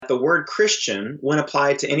the word Christian, when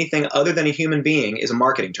applied to anything other than a human being, is a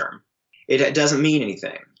marketing term. It doesn't mean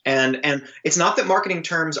anything. And it's not that marketing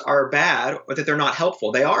terms are bad or that they're not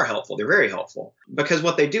helpful. They are helpful. They're very helpful, because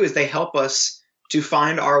what they do is they help us to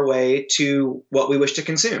find our way to what we wish to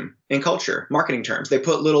consume in culture. Marketing terms. They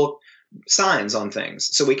put little signs on things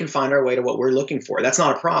so we can find our way to what we're looking for. That's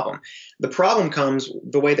not a problem. The problem comes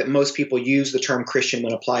the way that most people use the term Christian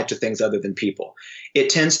when applied to things other than people. It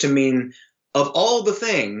tends to mean, of all the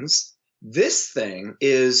things, this thing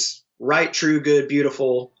is right, true, good,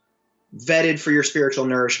 beautiful, vetted for your spiritual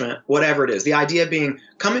nourishment, whatever it is. The idea being,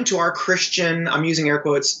 come into our Christian, I'm using air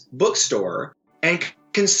quotes, bookstore and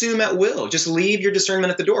consume at will. Just leave your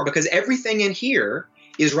discernment at the door, because everything in here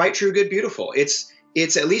is right, true, good, beautiful. It's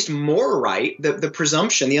at least more right. The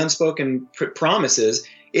presumption, the unspoken promise is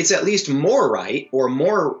it's at least more right or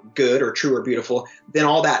more good or true or beautiful than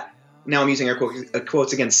all that, now I'm using air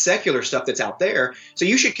quotes again, secular stuff that's out there. So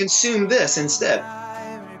you should consume this instead.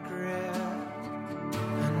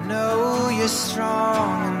 Know you're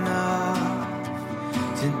strong enough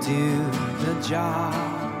to do the job.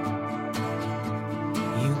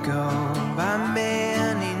 You go by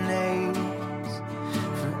many names,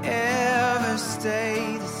 forever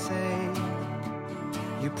stay the same.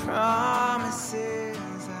 Your promises.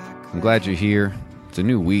 I'm glad you're here. It's a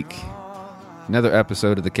new week. Another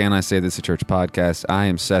episode of the Can I Say This at Church podcast. I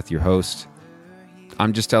am Seth, your host.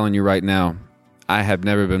 I'm just telling you right now, I have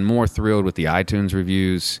never been more thrilled with the iTunes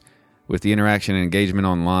reviews, with the interaction and engagement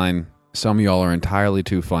online. Some of y'all are entirely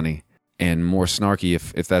too funny and more snarky,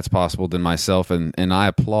 if that's possible, than myself, and I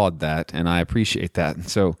applaud that, and I appreciate that.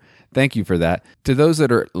 So thank you for that. To those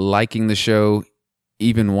that are liking the show,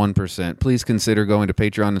 even 1%, please consider going to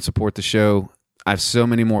Patreon and support the show. I have so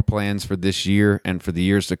many more plans for this year and for the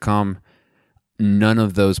years to come. None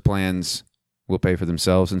of those plans will pay for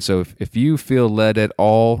themselves, and so if you feel led at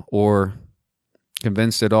all or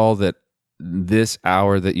convinced at all that this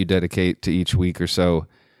hour that you dedicate to each week or so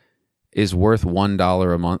is worth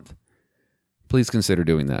 $1 a month, please consider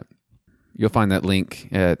doing that. You'll find that link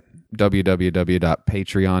at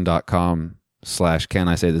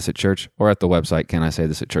www.patreon.com/canisaythisatchurch or at the website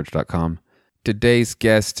canisaythisatchurch.com. Today's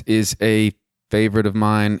guest is a favorite of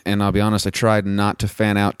mine, and I'll be honest, I tried not to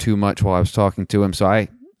fan out too much while I was talking to him, so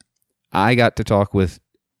I got to talk with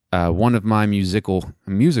one of my musical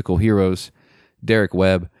heroes, Derek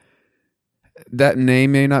Webb. That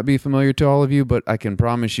name may not be familiar to all of you, but I can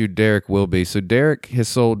promise you Derek will be. So Derek has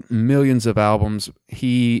sold millions of albums.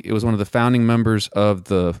 He was one of the founding members of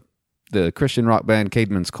the Christian rock band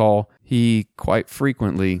Caedmon's Call. He quite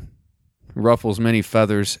frequently ruffles many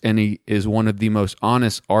feathers, and he is one of the most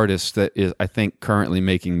honest artists that is, I think, currently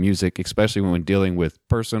making music, especially when dealing with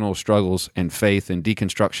personal struggles and faith and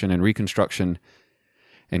deconstruction and reconstruction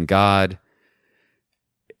and God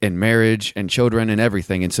and marriage and children and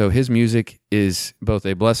everything. And so his music is both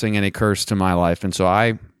a blessing and a curse to my life. And so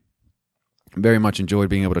I very much enjoyed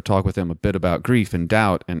being able to talk with him a bit about grief and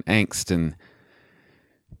doubt and angst and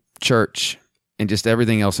church and just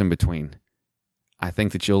everything else in between. I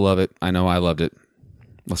think that you'll love it. I know I loved it.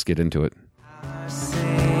 Let's get into it.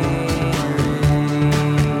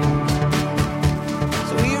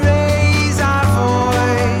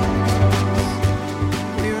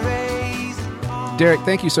 Derek,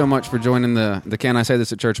 thank you so much for joining the Can I Say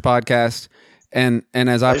This at Church podcast. And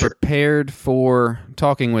as I prepared for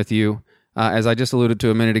talking with you, as I just alluded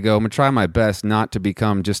to a minute ago, I'm going to try my best not to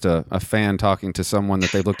become just a fan talking to someone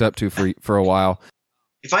that they looked up to for a while.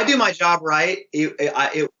 If I do my job right,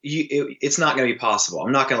 it's not going to be possible.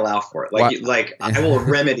 I'm not going to allow for it. I will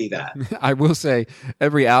remedy that. I will say,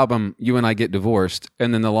 every album, you and I get divorced,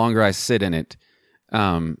 and then the longer I sit in it,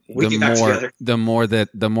 the more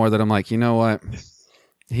that I'm like, you know what?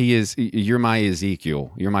 You're my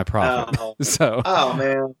Ezekiel. You're my prophet. Oh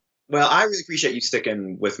man. Well, I really appreciate you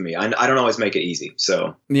sticking with me. I don't always make it easy.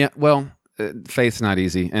 So yeah, well, faith's not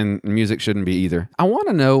easy, and music shouldn't be either. I want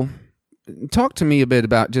to know. Talk to me a bit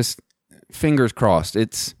about just Fingers Crossed.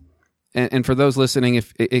 And for those listening,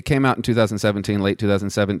 if it came out in 2017, late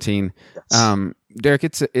 2017, yes. Derek,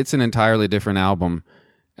 it's an entirely different album,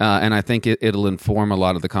 and I think it'll inform a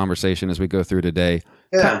lot of the conversation as we go through today.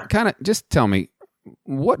 Yeah. Kind of just tell me,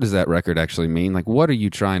 what does that record actually mean? Like, what are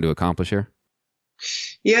you trying to accomplish here?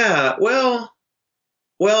 Yeah, well,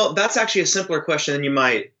 that's actually a simpler question than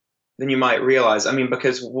you might realize. I mean,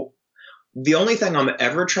 because the only thing I'm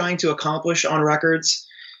ever trying to accomplish on records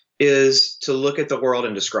is to look at the world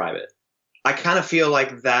and describe it. I kind of feel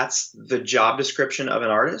like that's the job description of an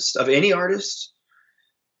artist, of any artist,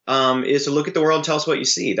 is to look at the world and tell us what you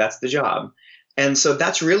see. That's the job. And so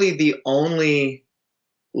that's really the only,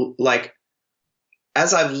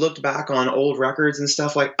 as I've looked back on old records and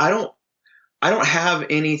stuff, like I don't have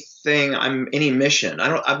anything, any mission.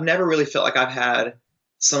 I've never really felt like I've had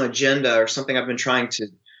some agenda or something I've been trying to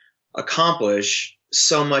accomplish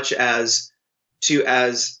so much as to,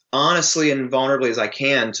 as honestly and vulnerably as I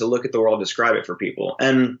can, to look at the world, describe it for people.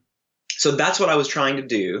 And so that's what I was trying to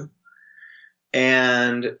do.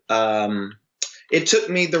 And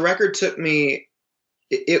the record took me,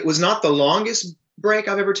 it was not the longest break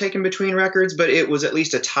I've ever taken between records, but it was at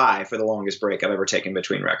least a tie for the longest break I've ever taken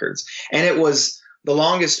between records. And it was the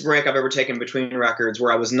longest break I've ever taken between records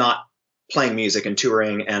where I was not playing music and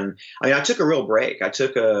touring. And I mean, I took a real break. I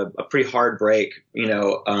took a pretty hard break,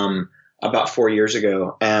 about 4 years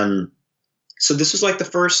ago. And so this was like the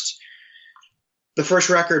first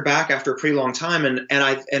record back after a pretty long time.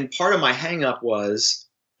 And part of my hang up was,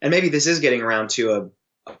 and maybe this is getting around to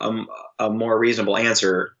a more reasonable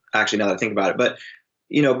answer, actually, now that I think about it. But,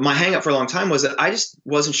 my hang up for a long time was that I just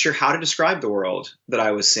wasn't sure how to describe the world that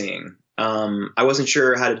I was seeing. I wasn't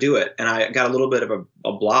sure how to do it. And I got a little bit of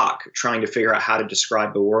a block trying to figure out how to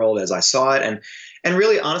describe the world as I saw it. And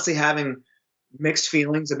really, honestly, having mixed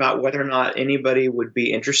feelings about whether or not anybody would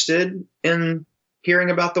be interested in hearing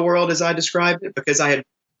about the world as I described it, because I'd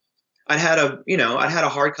had a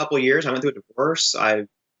hard couple of years. I went through a divorce. And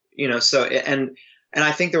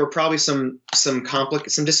I think there were probably some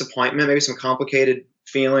disappointment, maybe some complicated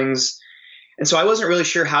feelings. And so I wasn't really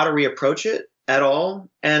sure how to reapproach it at all.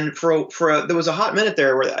 And there was a hot minute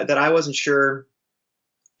there that I wasn't sure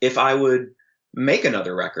if I would make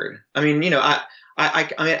another record. I mean,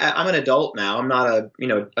 I'm an adult now. I'm not a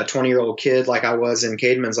 20-year-old kid like I was in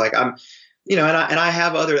Caedmon's. Like I'm, and I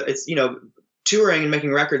have other, touring and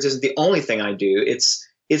making records isn't the only thing I do. It's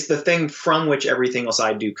the thing from which everything else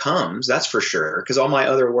I do comes. That's for sure. Because all my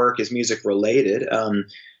other work is music related.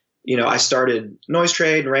 I started Noise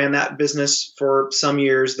Trade and ran that business for some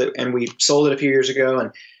years, and we sold it a few years ago.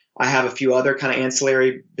 And I have a few other kind of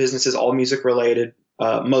ancillary businesses, all music related,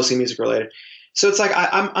 mostly music related. So it's like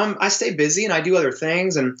I stay busy and I do other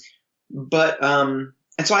things, and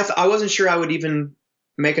so I wasn't sure I would even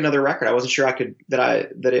make another record. I wasn't sure I could that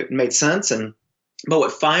it made sense. But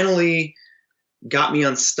what finally got me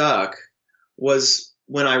unstuck was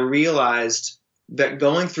when I realized that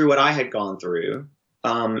going through what I had gone through,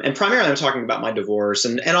 and primarily I'm talking about my divorce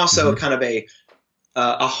and also kind of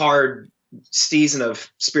a hard season of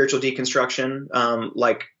spiritual deconstruction,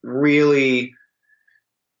 like really,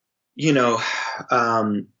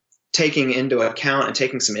 taking into account and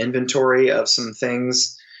taking some inventory of some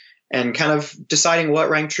things and kind of deciding what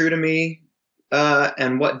rang true to me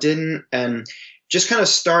and what didn't, and just kind of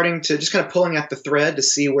pulling at the thread to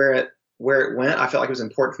see where it went. I felt like it was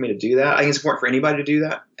important for me to do that. I think it's important for anybody to do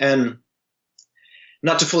that, and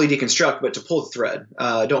not to fully deconstruct, but to pull the thread.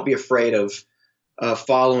 Don't be afraid of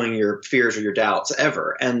following your fears or your doubts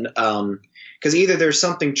ever. And because either there's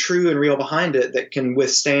something true and real behind it that can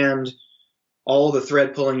withstand all the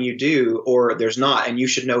thread pulling you do, or there's not, and you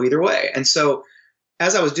should know either way. And so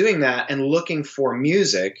as I was doing that and looking for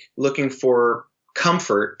music, looking for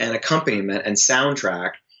comfort and accompaniment and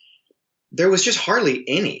soundtrack, there was just hardly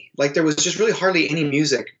any. Like there was just really hardly any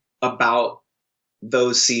music about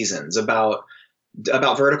those seasons, about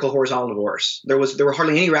vertical, horizontal divorce. There were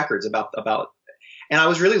hardly any records about, and I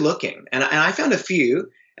was really looking, and I found a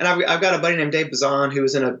few. And I've got a buddy named Dave Bazan who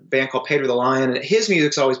was in a band called Pedro the Lion, and his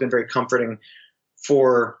music's always been very comforting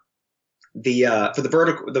for the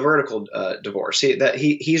vertical divorce.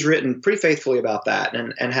 He's written pretty faithfully about that,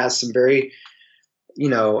 and has some very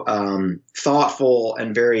thoughtful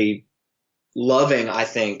and very loving, I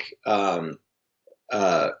think,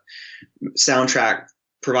 soundtrack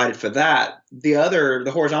provided for that.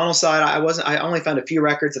 The horizontal side, I only found a few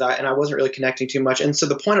records and I wasn't really connecting too much. And so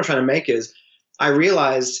the point I'm trying to make is, I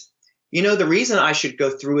realized, the reason I should go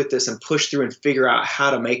through with this and push through and figure out how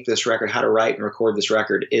to make this record, how to write and record this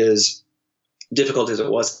record, is difficult as it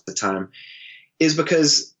was at the time, is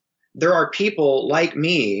because there are people like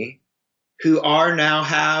me who are now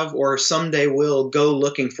have or someday will go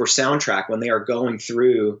looking for soundtrack when they are going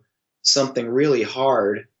through something really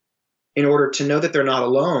hard, in order to know that they're not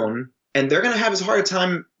alone, and they're going to have as hard a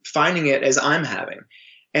time finding it as I'm having.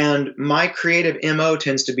 And my creative MO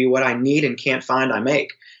tends to be what I need and can't find, I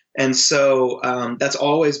make. And so that's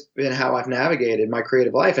always been how I've navigated my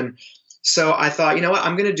creative life. And so I thought, you know what,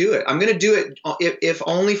 I'm going to do it. I'm going to do it if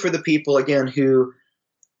only for the people, again, who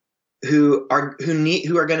are going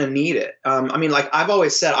to need it. I mean, like I've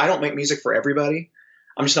always said, I don't make music for everybody.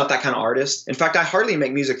 I'm just not that kind of artist. In fact, I hardly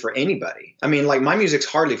make music for anybody. I mean, like my music's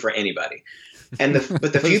hardly for anybody. And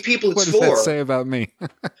but the few people what it's does that for, say about me?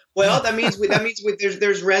 well, that means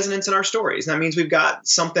there's resonance in our stories. That means we've got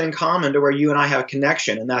something in common to where you and I have a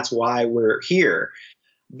connection, and that's why we're here.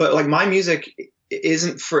 But like my music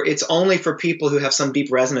it's only for people who have some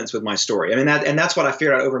deep resonance with my story. I mean, that's what I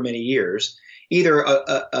figured out over many years. Either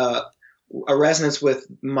a resonance with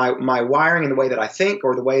my wiring and the way that I think,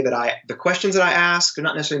 or the way that the questions that I ask, or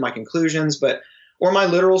not necessarily my conclusions, or my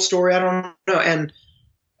literal story. I don't know. And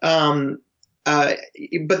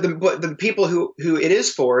but the people who it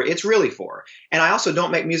is for, it's really for. And I also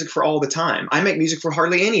don't make music for all the time. I make music for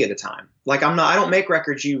hardly any of the time. Like I don't make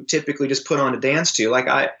records you typically just put on to dance to. Like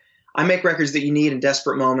I make records that you need in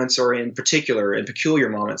desperate moments, or in peculiar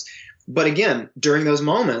moments. But again, during those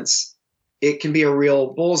moments, it can be a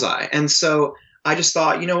real bullseye. And so I just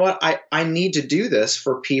thought, you know what, I need to do this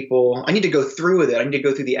for people. I need to go through with it. I need to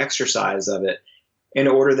go through the exercise of it in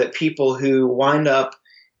order that people who wind up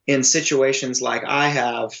in situations like I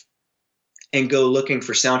have and go looking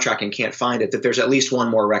for soundtrack and can't find it, that there's at least one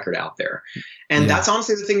more record out there. And that's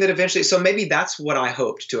honestly the thing that eventually, so maybe that's what I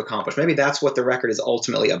hoped to accomplish. Maybe that's what the record is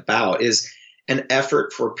ultimately about, is an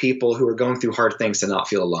effort for people who are going through hard things to not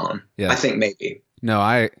feel alone. Yeah. I think maybe. No,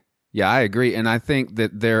 I agree. And I think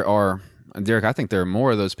that Derek, I think there are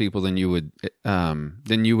more of those people than you would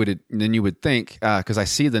think, because I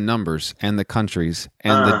see the numbers and the countries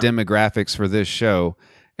and the demographics for this show,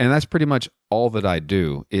 and that's pretty much all that I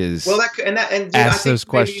do is ask those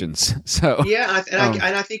questions. So yeah,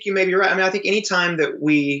 I think you may be right. I mean, I think anytime that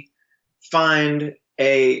we find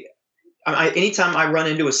anytime I run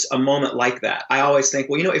into a moment like that, I always think,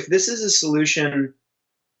 well, if this is a solution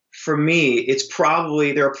for me,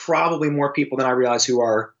 there are probably more people than I realize who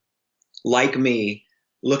are like me,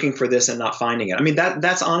 looking for this and not finding it. I mean,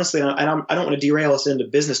 that's honestly, and I don't want to derail us into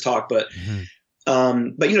business talk, but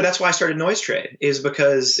that's why I started Noise Trade, is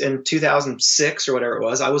because in 2006 or whatever it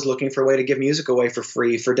was, I was looking for a way to give music away for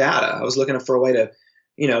free for data. I was looking for a way to,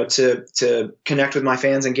 to connect with my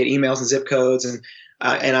fans and get emails and zip codes, and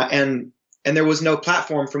there was no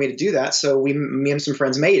platform for me to do that. So me and some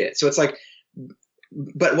friends made it. So it's like,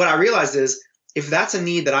 but what I realized is, if that's a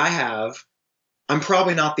need that I have, I'm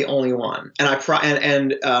probably not the only one.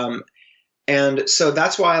 And so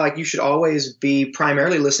that's why, like, you should always be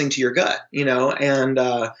primarily listening to your gut, and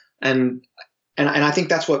I think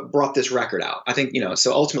that's what brought this record out. I think,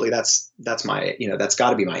 so ultimately that's my, that's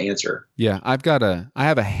gotta be my answer. Yeah. I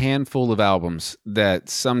have a handful of albums that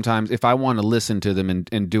sometimes, if I want to listen to them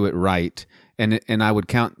and do it right, and I would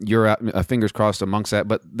count your fingers crossed amongst that,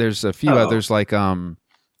 but there's a few others, like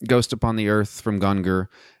Ghost Upon the Earth from Gungor,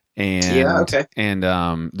 and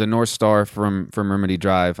the North Star from Remedy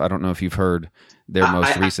Drive. I don't know if you've heard their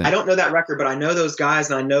most recent. I don't know that record, but I know those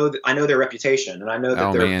guys, and I know their reputation, and I know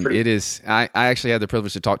that they're pretty. It is. I actually had the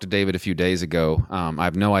privilege to talk to David a few days ago. I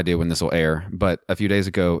have no idea when this will air, but a few days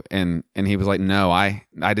ago, and he was like, "No, I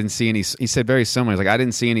didn't see any." He said very similar. He's like, "I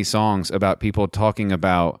didn't see any songs about people talking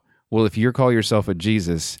about, well, if you call yourself a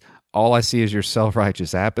Jesus, all I see is your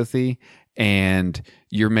self-righteous apathy, and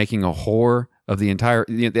you're making a whore of the entire,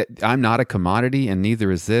 I'm not a commodity, and neither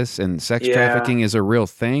is this, and sex trafficking is a real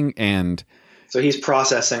thing." And so he's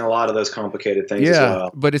processing a lot of those complicated things as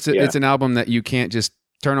well. But it's an album that you can't just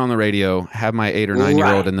turn on the radio, have my 8 or 9 year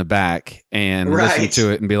old in the back, and listen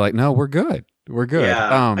to it and be like, "No, we're good. We're good."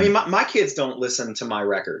 Yeah. I mean, my kids don't listen to my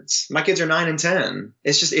records. My kids are 9 and 10.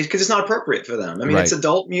 It's just because it's not appropriate for them. I mean, it's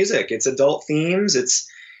adult music. It's adult themes.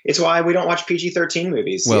 It's why we don't watch PG-13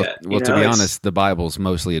 movies yet. Well, to be honest, the Bible's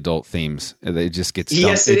mostly adult themes. It just gets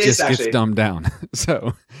gets dumbed down.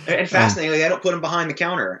 So, and fascinatingly, they don't put them behind the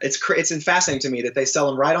counter. It's fascinating to me that they sell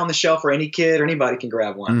them right on the shelf where any kid or anybody can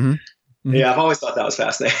grab one. Mm-hmm. Mm-hmm. Yeah, I've always thought that was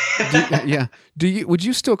fascinating. Would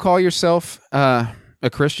you still call yourself a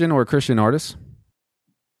Christian or a Christian artist?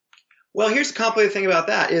 Well, here's the complicated thing about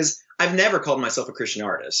that is, I've never called myself a Christian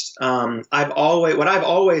artist. What I've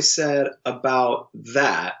always said about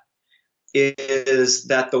that is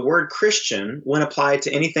that the word Christian, when applied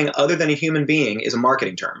to anything other than a human being, is a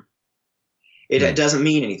marketing term. It doesn't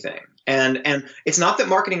mean anything. And it's not that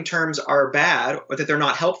marketing terms are bad or that they're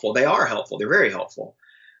not helpful. They are helpful. They're very helpful.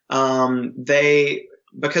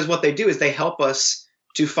 Because what they do is they help us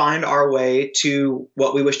to find our way to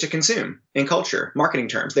what we wish to consume in culture. Marketing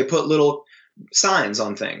terms. They put little signs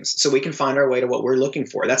on things so we can find our way to what we're looking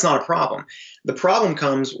for. That's not a problem. The problem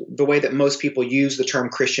comes the way that most people use the term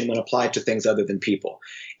Christian when applied to things other than people.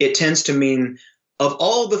 It tends to mean, of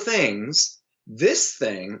all the things, this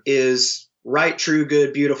thing is right, true,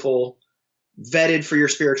 good, beautiful, vetted for your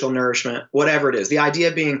spiritual nourishment, whatever it is. The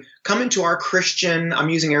idea being, come into our Christian, I'm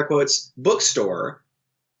using air quotes, bookstore,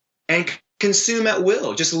 and consume at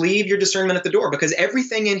will. Just leave your discernment at the door, because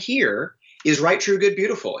everything in here is right, true, good,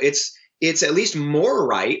 beautiful. It's at least more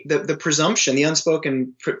right. The presumption, the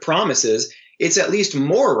unspoken promise is it's at least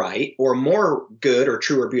more right or more good or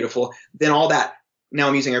true or beautiful than all that. Now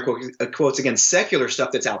I'm using air quotes again, secular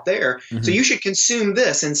stuff that's out there. Mm-hmm. So you should consume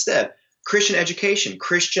this instead. Christian education,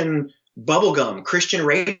 Christian bubblegum, Christian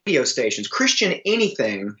radio stations, Christian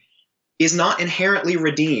anything is not inherently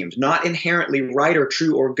redeemed, not inherently right or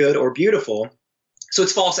true or good or beautiful. So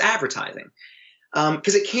it's false advertising,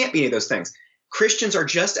 because it can't be any of those things. Christians are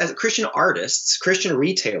just as Christian artists, Christian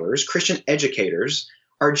retailers, Christian educators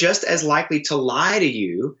are just as likely to lie to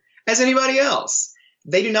you as anybody else.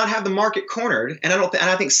 They do not have the market cornered, and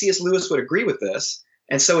I think C.S. Lewis would agree with this,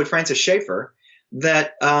 and so would Francis Schaeffer,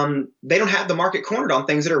 that they don't have the market cornered on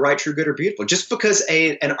things that are right, true, good, or beautiful. Just because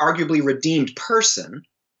an arguably redeemed person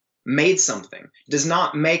made something does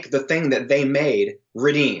not make the thing that they made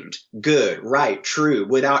redeemed, good, right, true,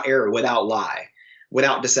 without error, without lie,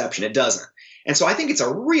 without deception. It doesn't. And so I think it's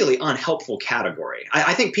a really unhelpful category.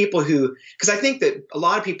 I think because I think that a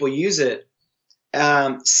lot of people use it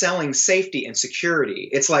selling safety and security.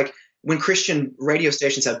 It's like when Christian radio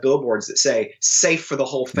stations have billboards that say safe for the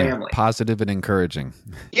whole family. Yeah, positive and encouraging.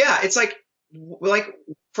 Yeah, it's like,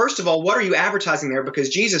 first of all, what are you advertising there? Because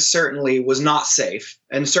Jesus certainly was not safe,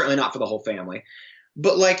 and certainly not for the whole family.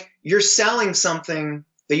 But you're selling something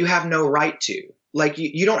that you have no right to.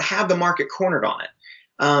 You don't have the market cornered on it.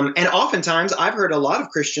 And oftentimes I've heard a lot of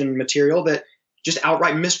Christian material that just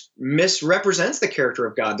outright misrepresents the character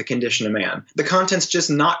of God, the condition of man. The content's just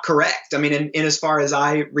not correct. I mean, in as far as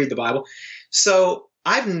I read the Bible. So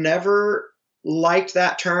I've never liked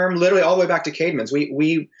that term, literally all the way back to Caedmon's.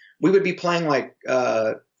 We would be playing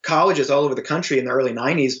colleges all over the country in the early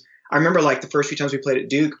 90s. I remember the first few times we played at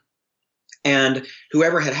Duke, and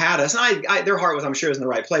whoever had us, and their heart was, I'm sure, was in the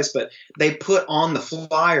right place, but they put on the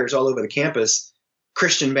flyers all over the campus,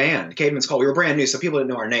 Christian band, Caedmon's Call. We were brand new, so people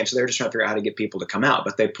didn't know our name, so they were just trying to figure out how to get people to come out.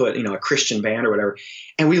 But they put, a Christian band or whatever,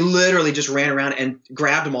 and we literally just ran around and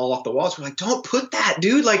grabbed them all off the walls. We're like, don't put that,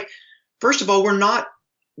 dude. First of all,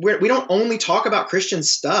 we don't only talk about Christian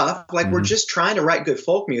stuff. We're just trying to write good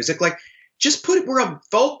folk music. Just put it, we're a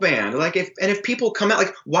folk band. If people come out,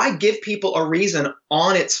 why give people a reason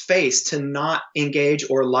on its face to not engage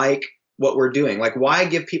or like what we're doing? Why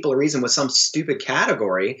give people a reason with some stupid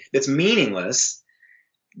category that's meaningless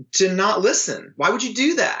to not listen? Why would you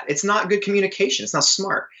do that? It's not good communication. It's not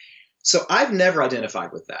smart. So I've never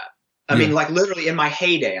identified with that. I mean, literally in my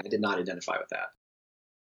heyday, I did not identify with that.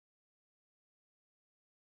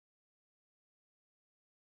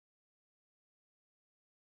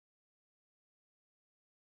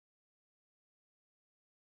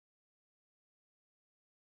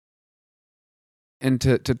 And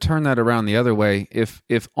to turn that around the other way, if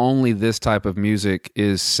only this type of music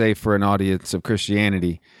is safe for an audience of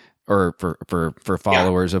Christianity or for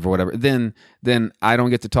followers of whatever, then I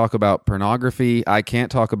don't get to talk about pornography. I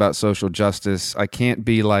can't talk about social justice. I can't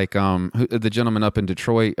be like the gentleman up in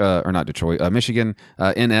Detroit, or not Detroit, Michigan,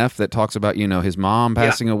 NF, that talks about his mom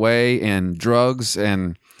passing away and drugs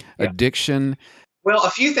and addiction. Well,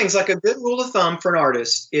 a few things, a good rule of thumb for an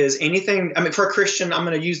artist is anything, for a Christian, I'm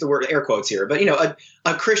going to use the word air quotes here, but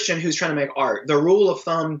a Christian who's trying to make art, the rule of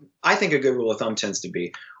thumb, I think a good rule of thumb tends to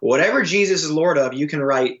be whatever Jesus is Lord of, you can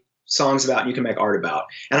write songs about and you can make art about.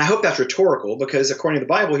 And I hope that's rhetorical, because according to the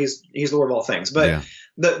Bible, he's Lord of all things. But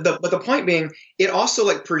the point being, it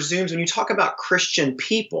also presumes when you talk about Christian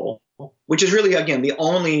people, which is really, again, the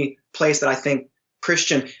only place that I think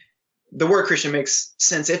the word Christian makes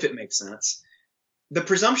sense, if it makes sense. The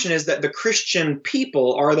presumption is that the Christian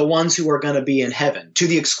people are the ones who are going to be in heaven to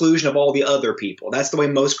the exclusion of all the other people. That's the way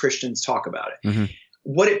most Christians talk about it. Mm-hmm.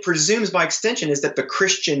 What it presumes by extension is that the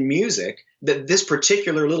Christian music, that this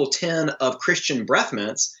particular little tin of Christian breath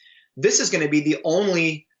mints, this is going to be the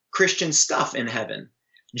only Christian stuff in heaven.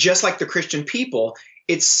 Just like the Christian people,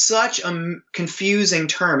 it's such a confusing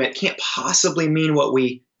term. It can't possibly mean what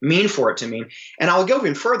we mean for it to mean. And I'll go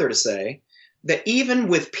even further to say that even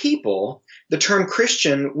with people, the term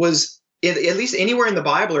Christian was, at least anywhere in the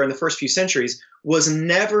Bible or in the first few centuries, was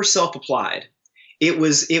never self-applied. It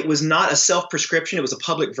was not a self-prescription. It was a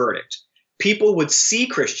public verdict. People would see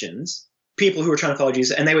Christians, people who were trying to follow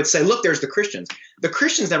Jesus, and they would say, look, there's the Christians. The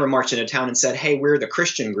Christians never marched into town and said, hey, we're the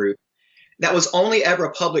Christian group. That was only ever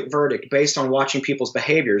a public verdict based on watching people's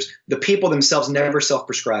behaviors. The people themselves never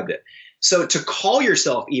self-prescribed it. So to call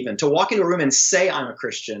yourself, even to walk into a room and say I'm a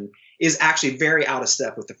Christian, is actually very out of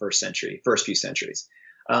step with the first few centuries.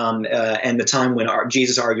 and the time when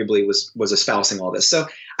Jesus arguably was espousing all this. So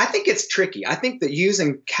I think it's tricky. I think that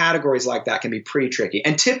using categories like that can be pretty tricky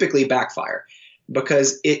and typically backfire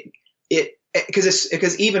because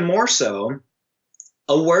because even more so,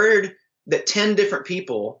 a word that 10 different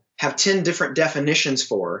people have 10 different definitions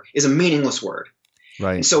for is a meaningless word.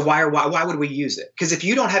 Right. And so why would we use it? Because if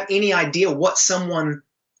you don't have any idea what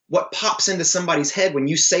pops into somebody's head when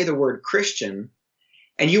you say the word Christian,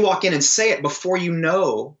 and you walk in and say it before you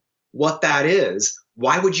know what that is,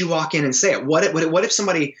 why would you walk in and say it? What if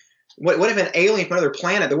an alien from another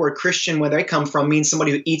planet, the word Christian, where they come from, means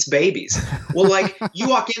somebody who eats babies? Well, like you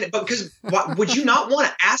walk in, but because would you not want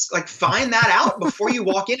to find that out before you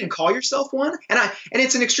walk in and call yourself one? And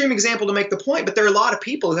it's an extreme example to make the point, but there are a lot of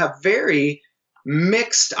people who have very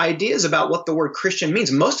mixed ideas about what the word Christian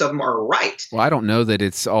means. Most of them are right. Well, I don't know that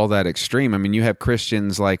it's all that extreme. I mean, you have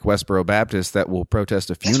Christians like Westboro Baptist that will protest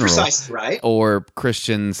a funeral. That's precisely right. Or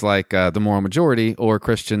Christians like the Moral Majority, or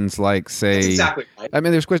Christians like, say... That's exactly right. I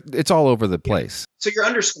mean, it's all over the place. Yeah. So you're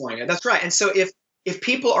underscoring it. That's right. And so if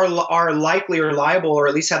people are likely or liable, or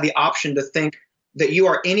at least have the option to think that you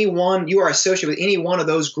are associated with any one of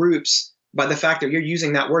those groups by the fact that you're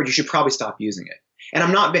using that word, you should probably stop using it. And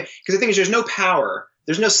I'm not, because the thing is, there's no power,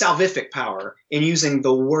 there's no salvific power in using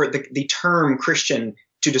the word, the term Christian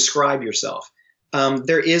to describe yourself.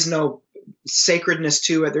 There is no sacredness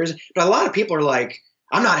to it. But a lot of people are like,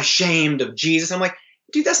 I'm not ashamed of Jesus. I'm like,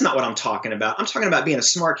 dude, that's not what I'm talking about. I'm talking about being a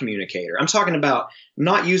smart communicator. I'm talking about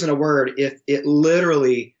not using a word if it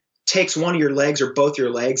literally takes one of your legs or both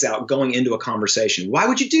your legs out going into a conversation. Why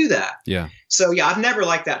would you do that? Yeah. So yeah, I've never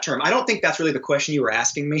liked that term. I don't think that's really the question you were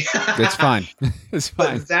asking me. It's fine. It's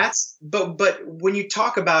fine. But when you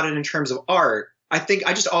talk about it in terms of art, I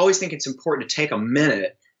just always think it's important to take a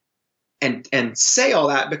minute and say all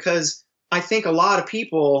that, because I think a lot of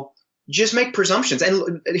people just make presumptions.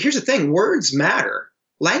 And here's the thing, words matter.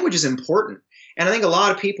 Language is important. And I think a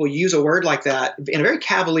lot of people use a word like that in a very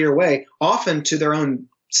cavalier way, often to their own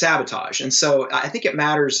sabotage. And so I think it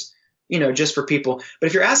matters, just for people. But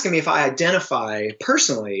if you're asking me if I identify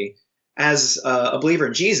personally as a believer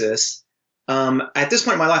in Jesus, at this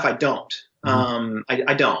point in my life, I don't.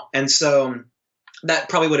 I don't. And so that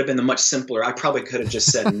probably would have been the much simpler. I probably could have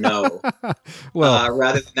just said no. Well,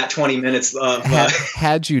 rather than that 20 minutes of...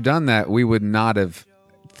 had you done that, we would not have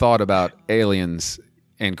thought about aliens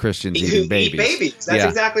and Christians eating babies. Eat babies. That's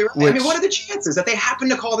exactly right. I mean, what are the chances that they happen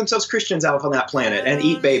to call themselves Christians out on that planet and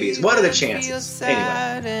eat babies? What are the chances?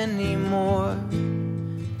 Anymore.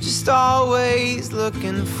 Just always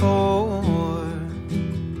looking for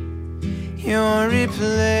your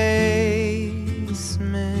replacement.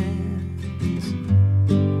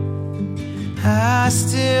 I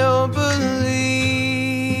still believe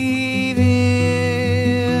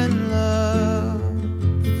in love,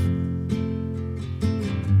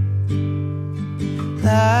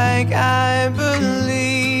 like I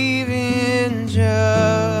believe in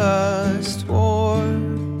just war.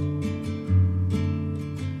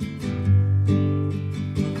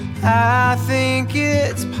 I think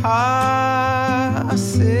it's possible,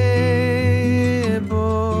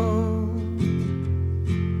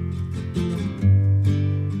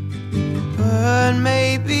 but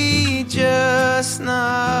maybe just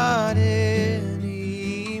not anymore.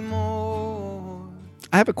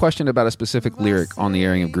 I have a question about a specific lyric on The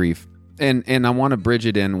Airing of Grief. And I want to bridge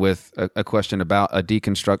it in with a question about a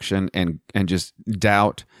deconstruction and just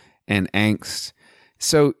doubt and angst.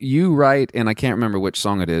 So you write, and I can't remember which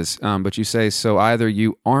song it is, but you say, so either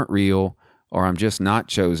you aren't real or I'm just not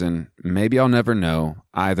chosen. Maybe I'll never know.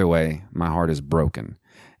 Either way, my heart is broken.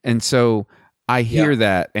 And so I hear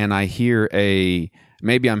that, and I hear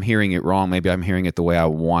maybe I'm hearing it wrong. Maybe I'm hearing it the way I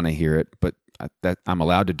want to hear it, but that I'm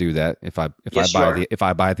allowed to do that if I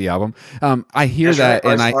buy the album. I hear that,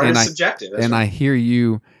 right. and I hear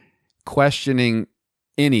you questioning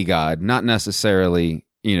any God, not necessarily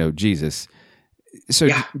Jesus. So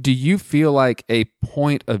do you feel like a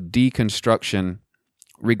point of deconstruction,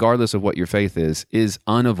 regardless of what your faith is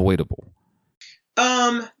unavoidable?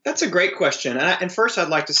 That's a great question. And first I'd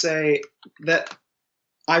like to say that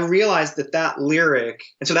I realized that lyric,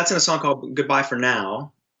 and so that's in a song called Goodbye for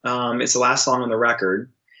Now. It's the last song on the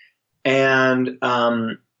record. And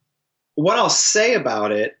what I'll say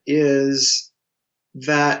about it is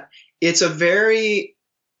that it's an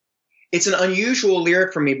unusual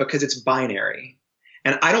lyric for me because it's binary.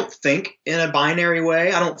 And I don't think in a binary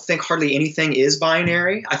way. I don't think hardly anything is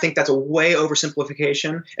binary. I think that's a way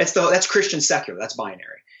oversimplification. That's Christian secular. That's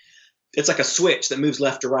binary. it's like a switch that moves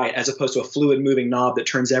left to right as opposed to a fluid moving knob that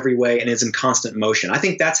turns every way and is in constant motion. I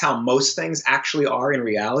think that's how most things actually are in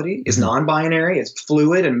reality, is non-binary. It's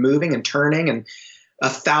fluid and moving and turning and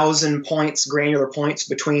 1,000 points, granular points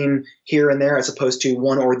between here and there as opposed to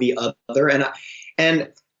one or the other.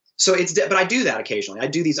 And so but I do that occasionally.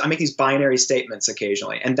 I make these binary statements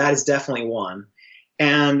occasionally, and that is definitely one.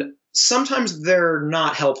 And sometimes they're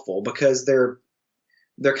not helpful because they're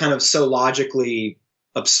kind of so logically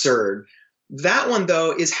absurd. That one,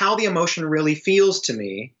 though, is how the emotion really feels to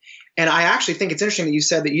me. And I actually think it's interesting that you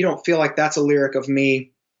said that you don't feel like that's a lyric of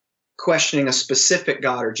me questioning a specific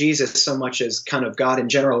God or Jesus so much as kind of God in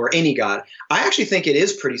general or any God. I actually think it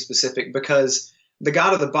is pretty specific because the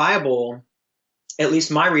God of the Bible, at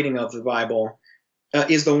least my reading of the Bible,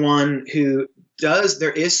 is the one who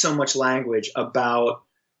there is so much language about,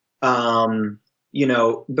 the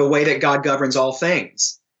way that God governs all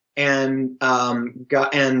things. And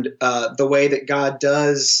the way that God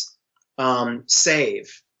does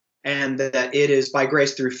save, and that it is by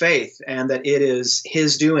grace through faith, and that it is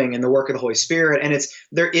His doing and the work of the Holy Spirit, and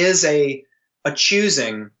there is a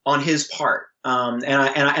choosing on His part. And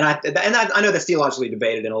I know that's theologically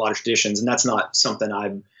debated in a lot of traditions, and that's not something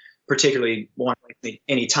I particularly want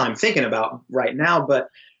any time thinking about right now. But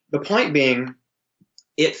the point being,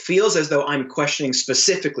 it feels as though I'm questioning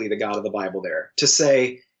specifically the God of the Bible there, to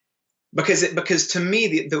say. Because to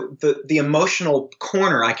me, the emotional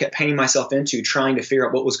corner I kept painting myself into trying to figure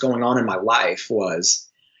out what was going on in my life was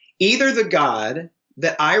either the God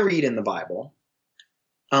that I read in the Bible,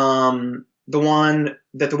 the one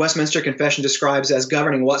that the Westminster Confession describes as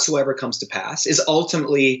governing whatsoever comes to pass, is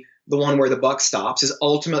ultimately the one where the buck stops, is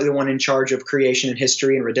ultimately the one in charge of creation and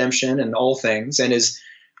history and redemption and all things, and is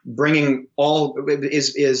bringing bringing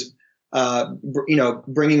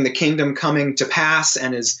the kingdom coming to pass,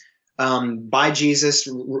 and is by Jesus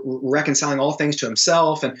reconciling all things to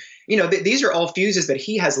Himself. And, these are all fuses that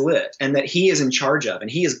He has lit and that He is in charge of and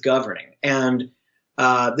He is governing. And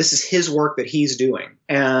this is His work that He's doing.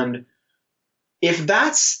 And if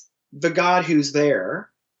that's the God who's there,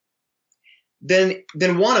 then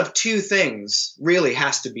one of two things really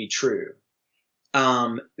has to be true.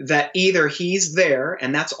 That either He's there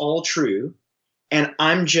and that's all true, and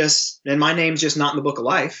I'm in the book of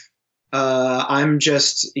life. I'm in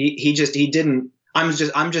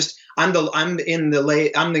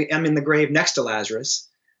the grave next to Lazarus.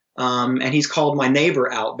 And He's called my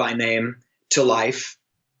neighbor out by name to life,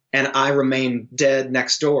 and I remain dead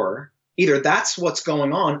next door. Either that's what's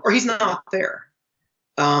going on or He's not there.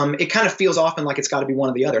 It kind of feels often like it's got to be one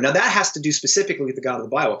or the other. Now that has to do specifically with the God of the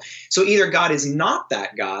Bible. So either God is not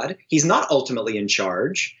that God, He's not ultimately in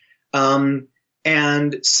charge,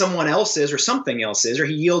 and someone else is, or something else is, or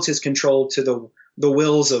He yields His control to the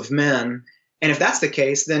wills of men. And if that's the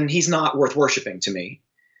case, then He's not worth worshiping to me.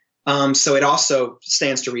 So it also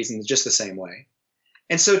stands to reason just the same way.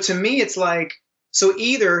 And so to me, it's like, so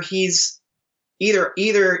either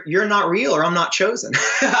you're not real or I'm not chosen.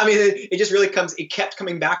 I mean, it just really it kept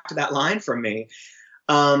coming back to that line from me.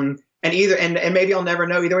 And maybe I'll never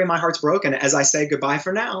know. Either way, my heart's broken as I say goodbye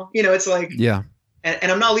for now. It's like, yeah.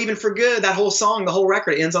 And I'm not leaving for good. That whole song, the whole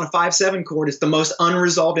record ends on a 5/7 chord. It's the most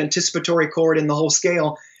unresolved anticipatory chord in the whole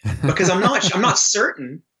scale, because I'm not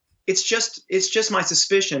certain. It's just my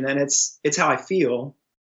suspicion, and it's how I feel.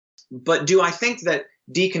 But do I think that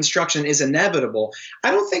deconstruction is inevitable?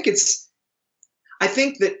 I don't think it's. I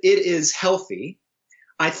think that it is healthy.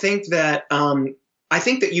 I think that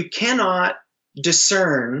you cannot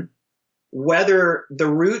discern whether the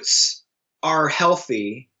roots are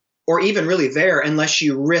healthy or even really there unless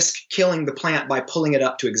you risk killing the plant by pulling it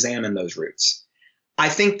up to examine those roots. I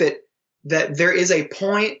think that there is a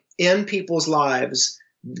point in people's lives,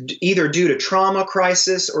 either due to trauma,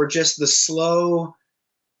 crisis, or just the slow,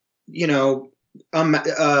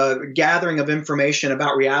 gathering of information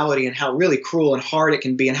about reality and how really cruel and hard it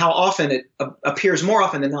can be, and how often it appears more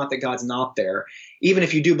often than not that God's not there, even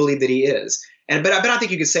if you do believe that He is. But I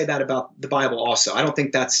think you could say that about the Bible also. I don't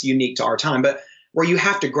think that's unique to our time, but where you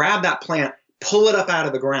have to grab that plant, pull it up out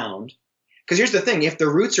of the ground. Because here's the thing, if the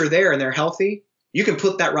roots are there and they're healthy, you can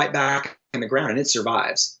put that right back in the ground and it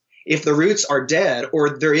survives. If the roots are dead or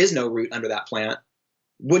there is no root under that plant,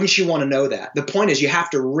 wouldn't you want to know that? The point is you have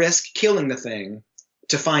to risk killing the thing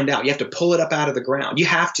to find out. You have to pull it up out of the ground. You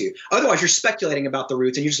have to. Otherwise, you're speculating about the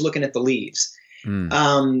roots and you're just looking at the leaves.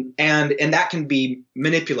 And that can be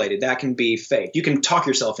manipulated. That can be fake. You can talk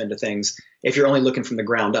yourself into things if you're only looking from the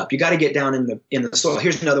ground up. You got to get down in the soil.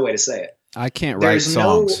 Here's another way to say it. I can't write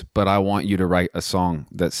songs, but I want you to write a song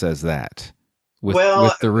that says that.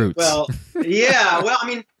 with the roots. Well, yeah. Well, I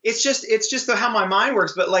mean, it's just how my mind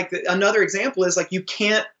works. But like another example is like you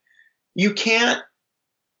can't look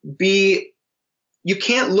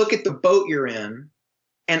at the boat you're in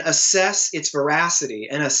and assess its veracity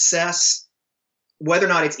and assess whether or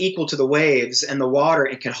not it's equal to the waves and the water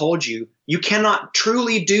and can hold you. You cannot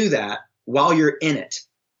truly do that while you're in it.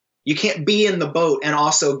 You can't be in the boat and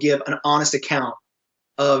also give an honest account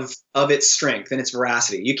of its strength and its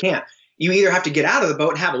veracity. You can't. You either have to get out of the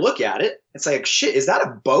boat and have a look at it and say, shit, is that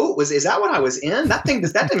a boat? Is that what I was in? That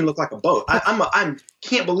didn't look like a boat. I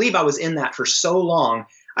can't believe I was in that for so long.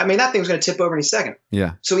 I mean, that thing was going to tip over any second.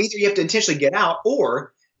 Yeah. So either you have to intentionally get out,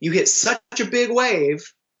 or you hit such a big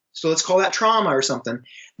wave, so let's call that trauma or something,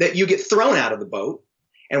 that you get thrown out of the boat.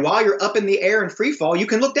 And while you're up in the air in free fall, you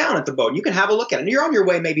can look down at the boat. You can have a look at it. And you're on your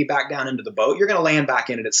way maybe back down into the boat. You're going to land back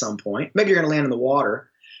in it at some point. Maybe you're going to land in the water.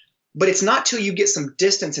 But it's not till you get some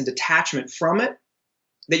distance and detachment from it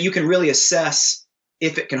that you can really assess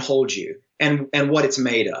if it can hold you and what it's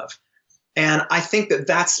made of. And I think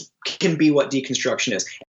that can be what deconstruction is.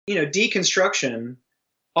 You know, deconstruction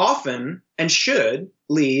often and should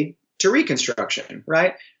lead to reconstruction,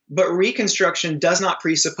 right? But reconstruction does not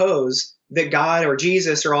presuppose that God or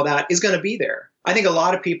Jesus or all that is going to be there. I think a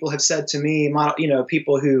lot of people have said to me, you know,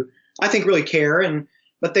 people who I think really care,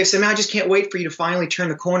 but they've said, man, I just can't wait for you to finally turn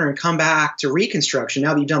the corner and come back to reconstruction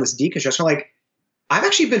now that you've done this deconstruction. I'm like, I've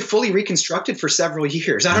actually been fully reconstructed for several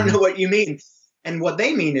years. I don't know what you mean. And what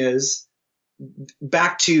they mean is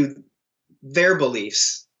back to their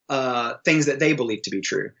beliefs, things that they believe to be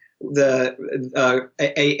true. A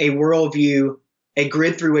worldview, a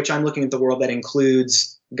grid through which I'm looking at the world that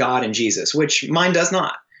includes God and Jesus, which mine does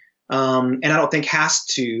not. And I don't think has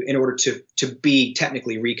to in order to be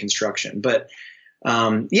technically reconstruction. But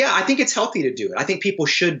yeah, I think it's healthy to do it. I think people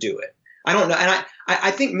should do it. I don't know. And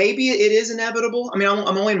I think maybe it is inevitable. I mean,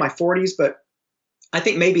 I'm only in my 40s, but I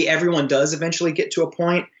think maybe everyone does eventually get to a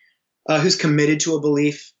point who's committed to a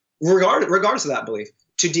belief, regardless of that belief,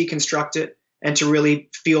 to deconstruct it and to really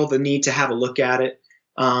feel the need to have a look at it.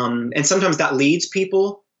 And sometimes that leads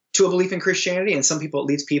people to a belief in Christianity, and some people it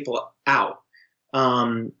leads people out.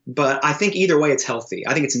 But I think either way, it's healthy.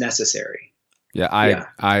 I think it's necessary. Yeah,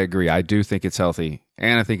 I agree. I do think it's healthy,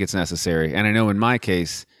 and I think it's necessary. And I know in my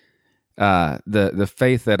case, the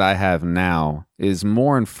faith that I have now is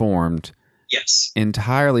more informed, yes,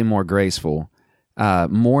 entirely more graceful,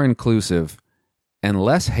 more inclusive, and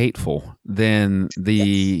less hateful than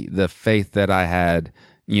the faith that I had,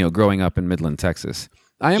 you know, growing up in Midland, Texas.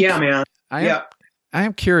 I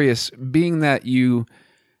am curious, being that you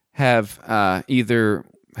have either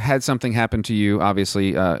had something happen to you,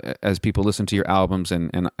 obviously, as people listen to your albums,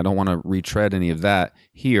 and I don't want to retread any of that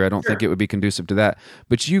here. I don't think it would be conducive to that.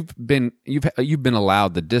 But you've been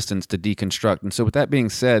allowed the distance to deconstruct. And so with that being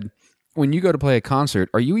said, when you go to play a concert,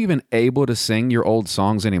 are you even able to sing your old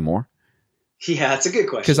songs anymore? Yeah, that's a good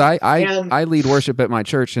question. Because I lead worship at my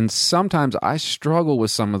church, and sometimes I struggle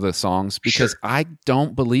with some of the songs because I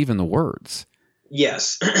don't believe in the words.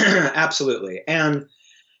 Yes, absolutely. And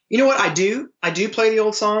you know what I do? I do play the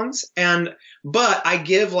old songs, but I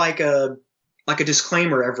give like a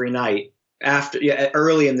disclaimer every night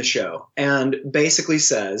early in the show, and basically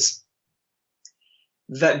says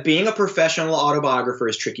that being a professional autobiographer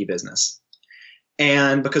is tricky business.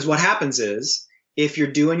 And because what happens is, if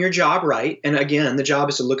you're doing your job right, and again, the job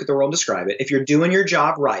is to look at the world and describe it. If you're doing your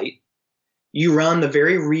job right, you run the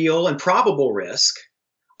very real and probable risk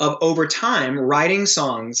of over time writing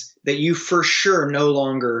songs that you for sure no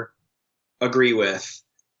longer agree with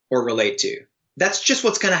or relate to. That's just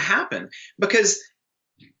what's going to happen. Because,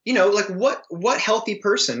 you know, like what healthy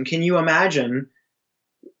person can you imagine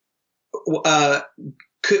would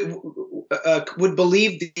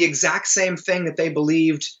believe the exact same thing that they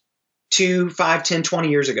believed 2, 5, 10, 20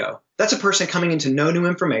 years ago? That's a person coming into no new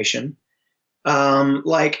information. I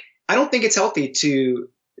don't think it's healthy to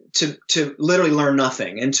literally learn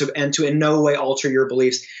nothing and to in no way alter your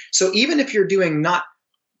beliefs. So even if you're doing not,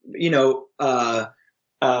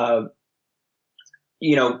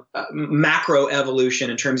 macro evolution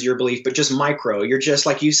in terms of your belief, but just micro, you're just,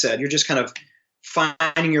 like you said, you're just kind of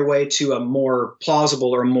finding your way to a more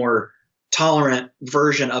plausible or more tolerant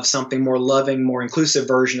version of something, more loving, more inclusive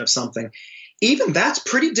version of something. Even that's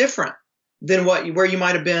pretty different than where you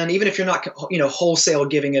might have been, even if you're not, wholesale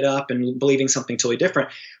giving it up and believing something totally different.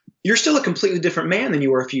 You're still a completely different man than you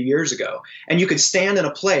were a few years ago. And you could stand in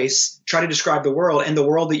a place, try to describe the world, and the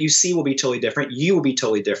world that you see will be totally different. You will be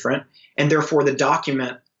totally different. And therefore the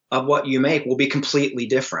document of what you make will be completely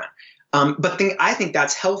different. I think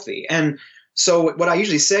that's healthy. And so what I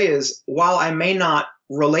usually say is, while I may not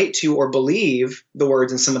relate to or believe the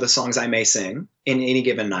words in some of the songs I may sing in any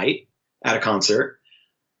given night at a concert,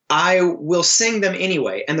 I will sing them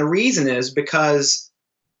anyway. And the reason is because,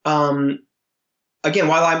 again,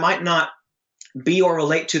 while I might not be or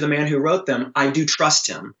relate to the man who wrote them, I do trust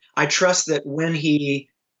him. I trust that when he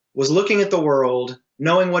was looking at the world,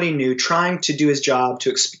 knowing what he knew, trying to do his job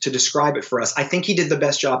to describe it for us, I think he did the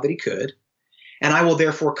best job that he could. And I will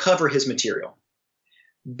therefore cover his material.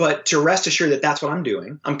 But to rest assured that that's what I'm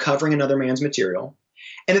doing. I'm covering another man's material.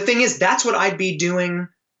 And the thing is, that's what I'd be doing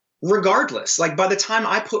regardless. Like by the time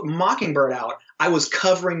I put Mockingbird out, I was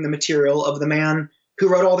covering the material of the man who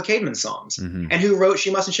wrote all the Caveman songs and who wrote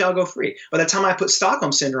She Must and Shall Go Free. By the time I put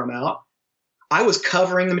Stockholm Syndrome out, I was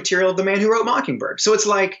covering the material of the man who wrote Mockingbird. So it's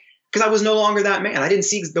like, because I was no longer that man. I didn't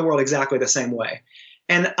see the world exactly the same way.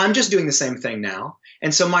 And I'm just doing the same thing now.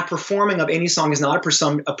 And so my performing of any song is not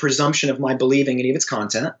a presumption of my believing any of its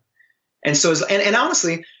content. And so, and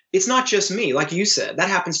honestly, it's not just me. Like you said, that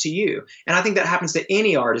happens to you. And I think that happens to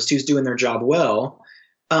any artist who's doing their job well.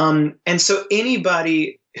 And so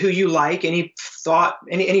anybody who you like, any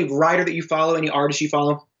writer that you follow, any artist you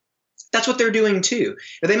follow, that's what they're doing too.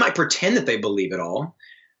 Now, they might pretend that they believe it all,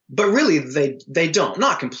 but really they don't,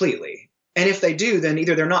 not completely. And if they do, then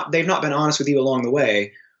either they've not been honest with you along the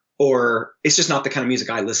way, or it's just not the kind of music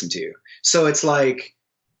I listen to. So it's like,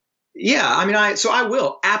 yeah, I mean, I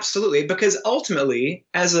will absolutely, because ultimately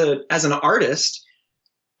as an artist,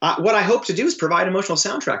 what I hope to do is provide emotional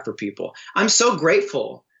soundtrack for people. I'm so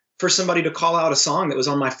grateful for somebody to call out a song that was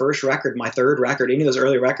on my first record, my third record, any of those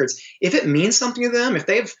early records. If it means something to them, if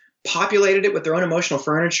they've populated it with their own emotional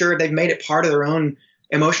furniture, they've made it part of their own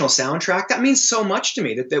emotional soundtrack, that means so much to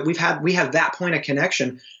me that we have that point of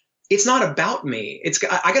connection. It's not about me.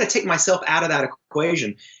 I got to take myself out of that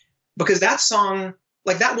equation, because that song,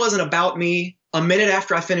 like, that wasn't about me a minute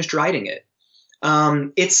after I finished writing it.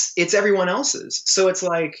 It's everyone else's. So it's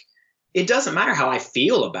like, it doesn't matter how I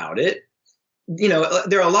feel about it. You know,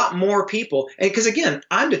 there are a lot more people, and because again,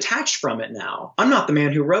 I'm detached from it now. I'm not the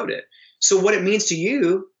man who wrote it. So what it means to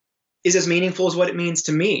you is as meaningful as what it means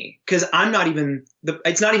to me, because I'm not even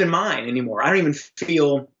it's not even mine anymore. I don't even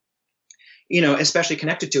feel, especially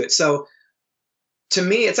connected to it. So to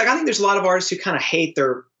me, it's like, I think there's a lot of artists who kind of hate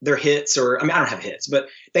their hits, or, I mean, I don't have hits, but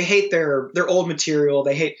they hate their old material.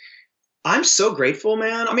 I'm so grateful,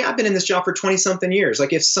 man. I mean, I've been in this job for 20 something years.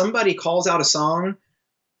 Like, if somebody calls out a song,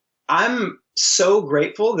 I'm so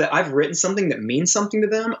grateful that I've written something that means something to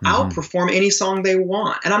them. Mm-hmm. I'll perform any song they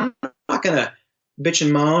want. And I'm not going to bitch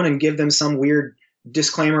and moan and give them some weird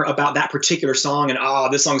disclaimer about that particular song. And,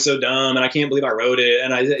 this song's so dumb and I can't believe I wrote it.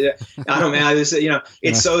 And I don't, man,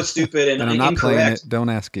 it's so stupid and I'm not incorrect. Playing it. Don't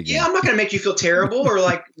ask again. Yeah, I'm not going to make you feel terrible or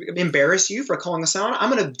like embarrass you for calling a song.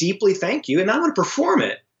 I'm going to deeply thank you, and I'm going to perform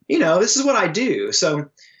it. This is what I do. So,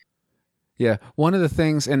 yeah, one of the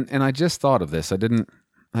things, and I just thought of this. I didn't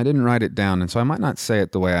write it down, and so I might not say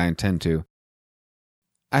it the way I intend to.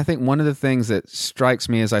 I think one of the things that strikes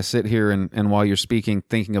me as I sit here and while you're speaking,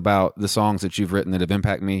 thinking about the songs that you've written that have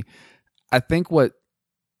impacted me, I think what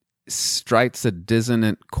strikes a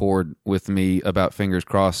dissonant chord with me about Fingers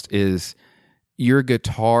Crossed is your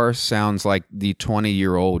guitar sounds like the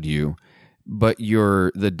 20-year-old you, but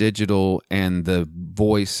the digital and the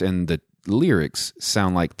voice and the lyrics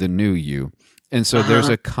sound like the new you. And so there's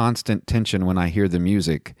a constant tension when I hear the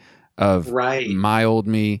music of my old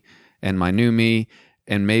me and my new me,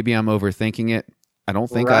 and maybe I'm overthinking it. I don't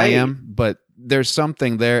think I am, but there's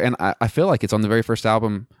something there, and I feel like it's on the very first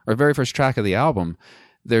album, or very first track of the album.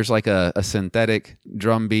 There's like a synthetic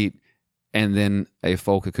drum beat and then a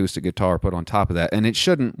folk acoustic guitar put on top of that, and it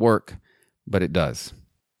shouldn't work, but it does.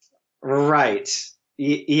 Right.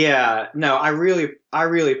 Yeah. No, I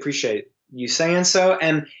really appreciate you saying so.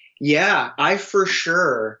 And yeah, I for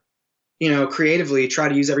sure, creatively try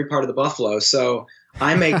to use every part of the buffalo. So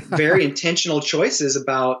I make very intentional choices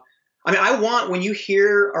about, I want, when you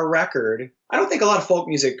hear a record, I don't think a lot of folk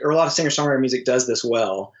music or a lot of singer-songwriter music does this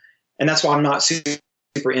well. And that's why I'm not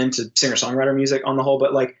super into singer-songwriter music on the whole,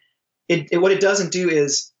 but like what it doesn't do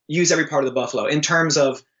is use every part of the buffalo in terms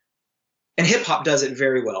of, and hip hop does it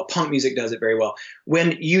very well. Punk music does it very well.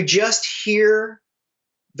 When you just hear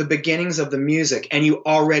the beginnings of the music and you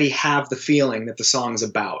already have the feeling that the song's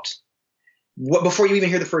about, before you even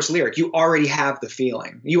hear the first lyric, you already have the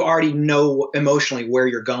feeling. You already know emotionally where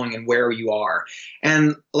you're going and where you are.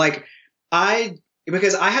 And like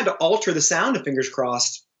because I had to alter the sound of Fingers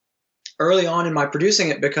Crossed early on in my producing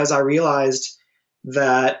it, because I realized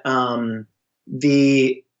that I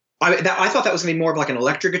thought that was going to be more of like an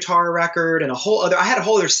electric guitar record and I had a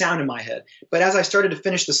whole other sound in my head. But as I started to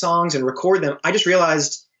finish the songs and record them, I just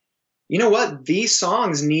realized, you know what? These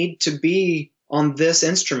songs need to be on this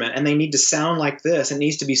instrument and they need to sound like this. It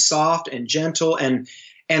needs to be soft and gentle and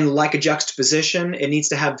like a juxtaposition. It needs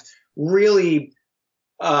to have really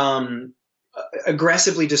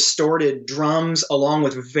aggressively distorted drums along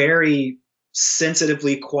with very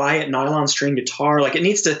sensitively quiet nylon string guitar. Like it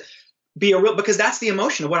needs to be a real, because that's the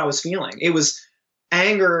emotion of what I was feeling. It was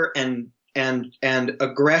anger and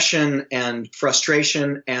aggression and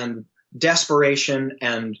frustration and desperation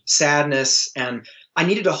and sadness. And I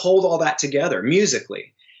needed to hold all that together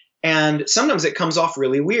musically. And sometimes it comes off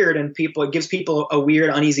really weird and it gives people a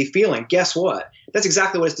weird, uneasy feeling. Guess what? That's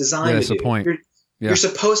exactly what it's designed to do. That's the point. You're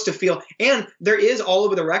supposed to feel, and there is all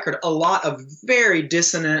over the record a lot of very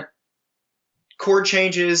dissonant chord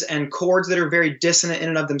changes and chords that are very dissonant in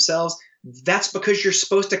and of themselves. That's because you're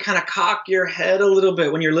supposed to kind of cock your head a little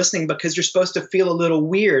bit when you're listening, because you're supposed to feel a little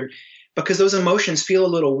weird, because those emotions feel a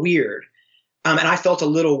little weird. And I felt a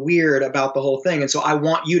little weird about the whole thing. And so I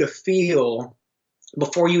want you to feel,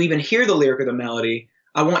 before you even hear the lyric or the melody,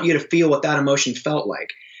 I want you to feel what that emotion felt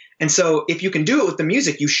like. And so if you can do it with the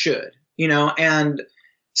music, you should, and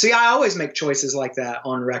so I always make choices like that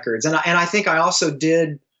on records. And I think I also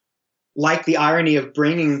did like the irony of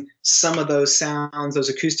bringing some of those sounds, those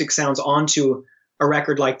acoustic sounds, onto a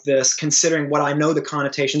record like this, considering what I know the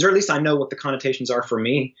connotations, or at least I know what the connotations are for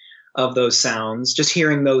me of those sounds, just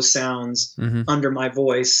hearing those sounds under my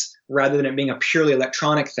voice rather than it being a purely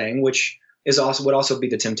electronic thing, which would also be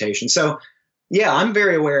the temptation. So yeah, I'm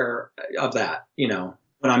very aware of that, when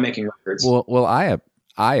I'm making records. Well,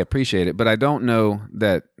 I appreciate it, but I don't know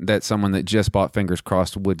that someone that just bought Fingers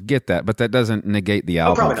Crossed would get that, but that doesn't negate the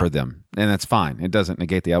album for them, and that's fine. It doesn't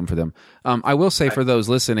negate the album for them. I will say for those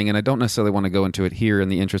listening, and I don't necessarily want to go into it here in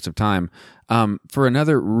the interest of time, for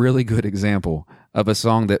another really good example of a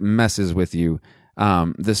song that messes with you,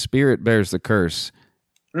 The Spirit Bears the Curse.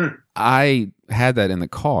 I had that in the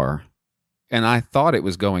car, and I thought it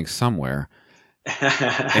was going somewhere,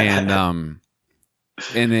 and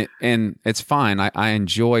it's fine. I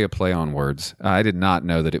enjoy a play on words. I did not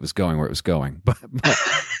know that it was going where it was going, but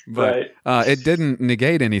right. It didn't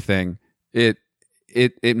negate anything. It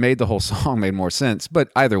made the whole song made more sense. But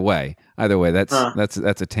either way, that's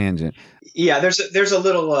a tangent. Yeah, there's a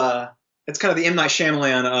little. It's kind of the M. Night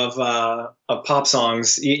Shyamalan of pop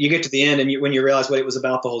songs. You get to the end, and when you realize what it was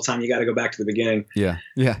about the whole time, you got to go back to the beginning. Yeah.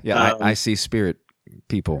 I see spirit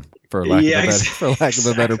people, for lack of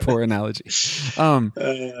a better poor analogy.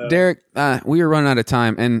 Derek, we are running out of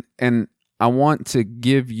time, and I want to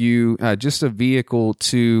give you just a vehicle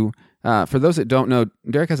to, for those that don't know,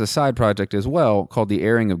 Derek has a side project as well called The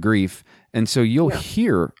Airing of Grief, and so you'll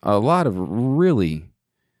hear a lot of really,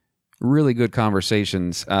 really good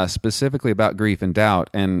conversations specifically about grief and doubt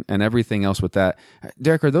and everything else with that.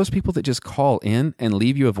 Derek, are those people that just call in and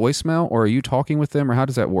leave you a voicemail, or are you talking with them, or how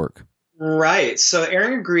does that work? Right. So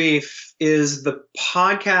Airing of Grief is the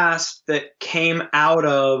podcast that came out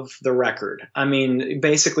of the record. I mean,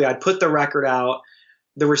 basically, I'd put the record out.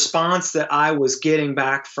 The response that I was getting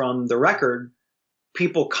back from the record,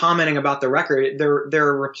 people commenting about the record,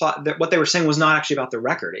 their reply, what they were saying was not actually about the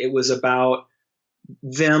record. It was about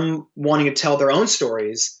them wanting to tell their own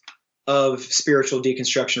stories of spiritual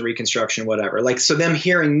deconstruction, reconstruction, whatever. Like, so them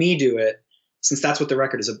hearing me do it, since that's what the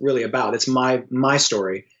record is really about. It's my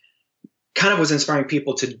story. Kind of was inspiring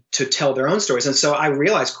people to tell their own stories. And so I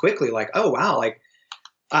realized quickly, like, oh, wow, like,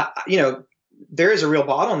 there is a real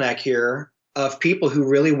bottleneck here of people who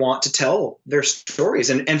really want to tell their stories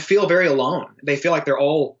and feel very alone. They feel like they're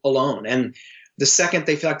all alone. And the second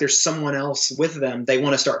they feel like there's someone else with them, they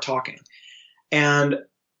want to start talking. I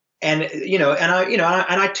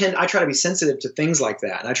try to be sensitive to things like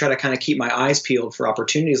that. And I try to kind of keep my eyes peeled for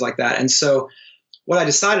opportunities like that. And so what I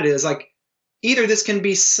decided is, like, either this can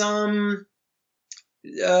be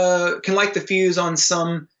can light the fuse on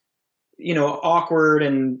some, awkward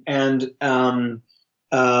and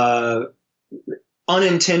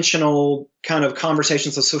unintentional kind of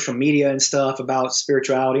conversations on social media and stuff about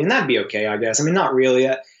spirituality, and that'd be okay, I guess. I mean, not really.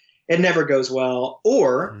 It never goes well.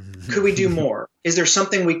 Or could we do more? Is there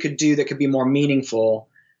something we could do that could be more meaningful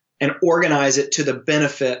and organize it to the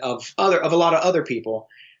benefit of a lot of other people?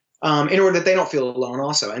 In order that they don't feel alone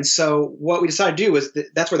also. And so what we decided to do was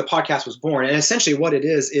that's where the podcast was born. And essentially what it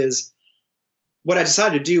is what I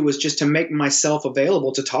decided to do was just to make myself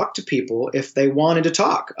available to talk to people if they wanted to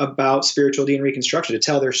talk about spirituality and reconstruction, to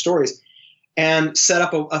tell their stories, and set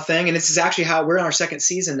up a thing. And this is actually how we're in our second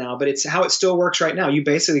season now, but it's how it still works right now. You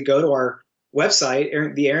basically go to our website,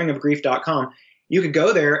 theairingofgrief.com. You could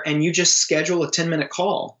go there and you just schedule a 10-minute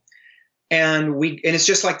call. And it's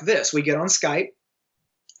just like this. We get on Skype.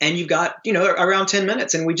 and you've got, around 10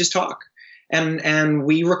 minutes, and we just talk, and I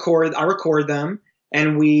record them,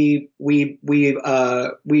 and we make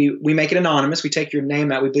it anonymous. We take your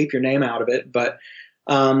name out, we bleep your name out of it, but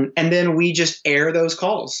and then we just air those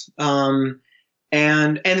calls. And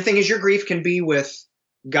the thing is, your grief can be with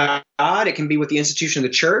God, it can be with the institution of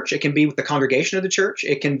the church, it can be with the congregation of the church,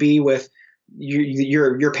 it can be with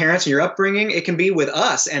your parents and your upbringing, it can be with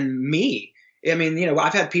us and me. I mean,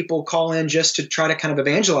 I've had people call in just to try to kind of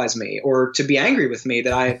evangelize me, or to be angry with me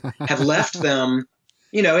that I have left them,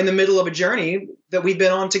 in the middle of a journey that we've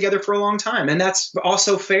been on together for a long time. And that's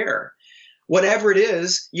also fair. Whatever it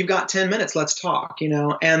is, you've got 10 minutes, let's talk,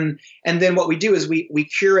 and then what we do is we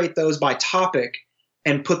curate those by topic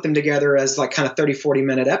and put them together as like kind of 30, 40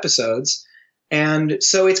 minute episodes. And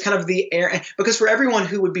so it's kind of the air, because for everyone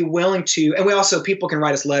who would be willing to, and people can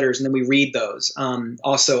write us letters and then we read those,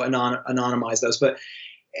 also anonymize those.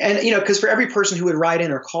 Because for every person who would write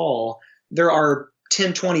in or call, there are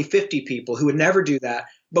 10, 20, 50 people who would never do that,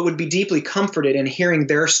 but would be deeply comforted in hearing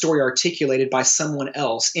their story articulated by someone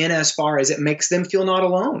else, in as far as it makes them feel not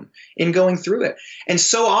alone in going through it. And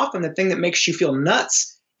so often the thing that makes you feel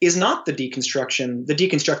nuts is not the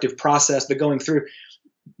deconstructive process, the going through.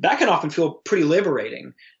 That can often feel pretty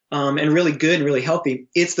liberating, and really good and really healthy.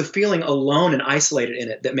 It's the feeling alone and isolated in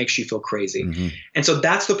it that makes you feel crazy. Mm-hmm. And so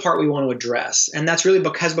that's the part we want to address. And that's really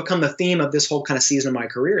has become the theme of this whole kind of season of my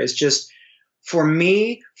career, is just, for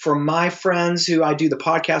me, for my friends who I do the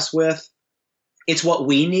podcast with, it's what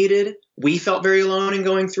we needed. We felt very alone in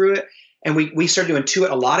going through it. And we started doing To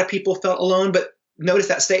It. A lot of people felt alone, but notice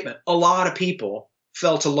that statement. A lot of people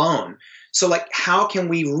felt alone. So like, how can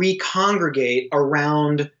we recongregate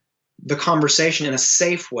around the conversation in a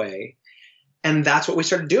safe way? And that's what we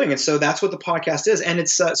started doing. And so that's what the podcast is. And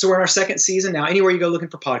it's, so we're in our second season now. Anywhere you go looking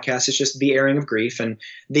for podcasts, it's just The Airing of Grief and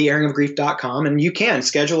theairingofgrief.com. And you can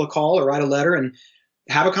schedule a call or write a letter and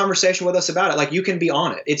have a conversation with us about it. Like, you can be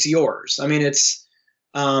on it. It's yours. I mean, it's,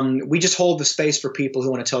 we just hold the space for people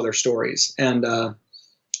who want to tell their stories, and,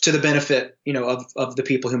 to the benefit, of the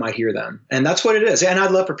people who might hear them. And that's what it is. And I'd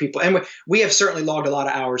love for people. And we have certainly logged a lot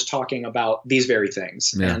of hours talking about these very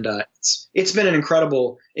things. Yeah. And it's been an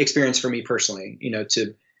incredible experience for me personally,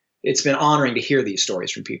 it's been honoring to hear these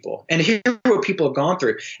stories from people and to hear what people have gone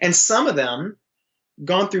through. And some of them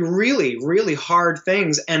gone through really, really hard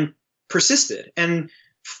things and persisted and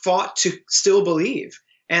fought to still believe.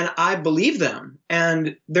 And I believe them,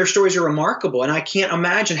 and their stories are remarkable. And I can't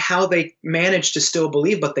imagine how they manage to still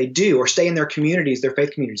believe, but they do, or stay in their communities, their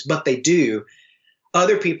faith communities, but they do.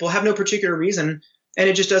 Other people have no particular reason, and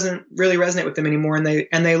it just doesn't really resonate with them anymore, and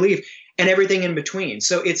they leave, and everything in between.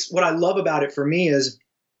 So it's, what I love about it for me is,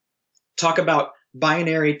 talk about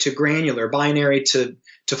binary to granular, binary to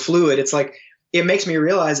fluid. It's like, it makes me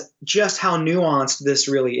realize just how nuanced this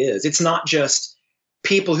really is. It's not just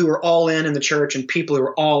people who are all in the church and people who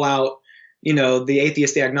are all out, the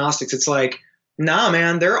atheists, the agnostics. It's like, nah,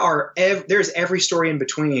 man, there's every story in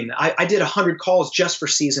between. I did 100 calls just for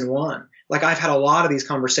season 1. Like, I've had a lot of these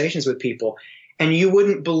conversations with people, and you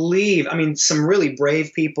wouldn't believe, some really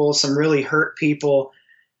brave people, some really hurt people,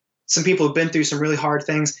 some people who've been through some really hard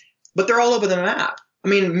things, but they're all over the map.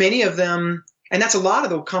 Many of them, and that's a lot of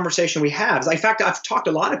the conversation we have. In fact, I've talked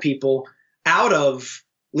to a lot of people out of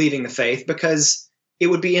leaving the faith because it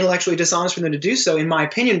would be intellectually dishonest for them to do so, in my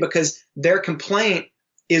opinion, because their complaint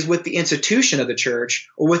is with the institution of the church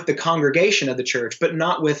or with the congregation of the church, but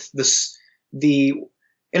not with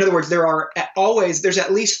in other words, there's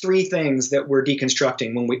at least 3 things that we're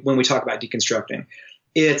deconstructing when we talk about deconstructing.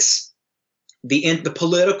 It's the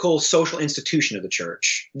political, social institution of the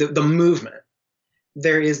church, the movement.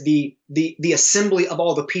 There is the assembly of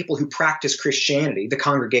all the people who practice Christianity, the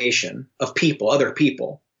congregation of people, other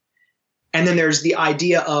people. And then there's the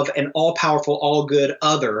idea of an all-powerful, all-good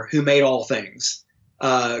other who made all things,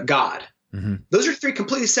 God. Mm-hmm. Those are 3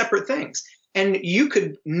 completely separate things. And you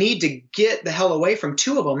could need to get the hell away from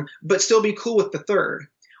 2 of them, but still be cool with the 3rd,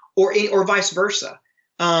 or vice versa.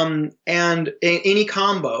 And any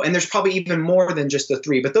combo. And there's probably even more than just the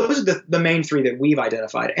 3, but those are the main 3 that we've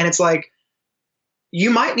identified. And it's like,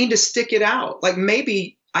 you might need to stick it out. Like,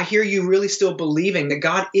 maybe I hear you really still believing that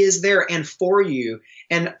God is there and for you.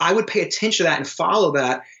 And I would pay attention to that and follow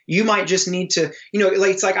that. You might just need to,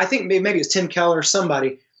 it's like, I think maybe it's Tim Keller or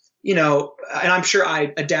somebody, and I'm sure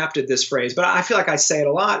I adapted this phrase, but I feel like I say it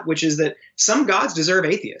a lot, which is that some gods deserve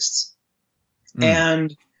atheists.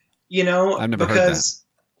 And, I've never heard that.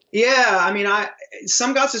 Yeah.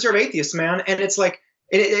 Some gods deserve atheists, man. And it's like,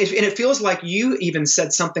 and it feels like you even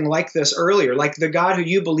said something like this earlier, like the God who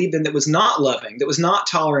you believed in that was not loving, that was not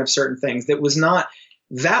tolerant of certain things, that was not,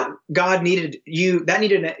 that God needed you, that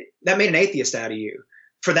made an atheist out of you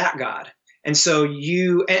for that God. And so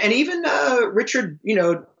and even Richard,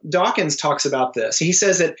 Dawkins talks about this. He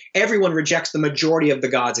says that everyone rejects the majority of the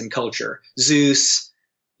gods in culture. Zeus,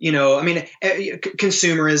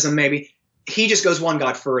 consumerism, maybe. He just goes one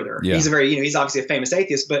God further. Yeah. He's he's obviously a famous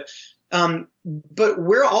atheist, but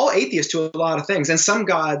we're all atheists to a lot of things. And some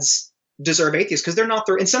gods deserve atheists because they're not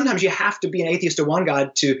there. And sometimes you have to be an atheist to one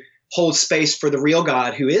God to hold space for the real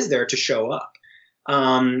God who is there to show up.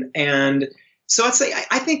 And so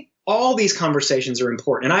I think all these conversations are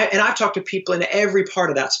important. And I've talked to people in every part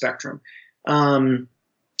of that spectrum. And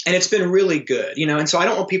it's been really good, and so I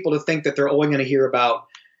don't want people to think that they're only going to hear about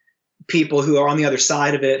people who are on the other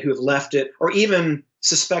side of it, who have left it, or even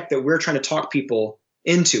suspect that we're trying to talk people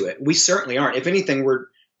into it. We certainly aren't. If anything,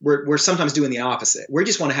 we're sometimes doing the opposite. We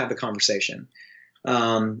just want to have the conversation.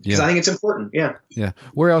 Because I think it's important. Yeah. Yeah.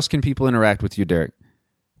 Where else can people interact with you, Derek?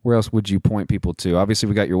 Where else would you point people to? Obviously,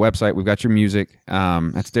 we got your website. We've got your music.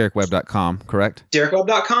 That's DerekWebb.com, correct?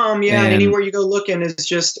 DerekWebb.com, yeah. And anywhere you go looking is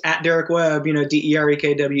just at Derek Webb,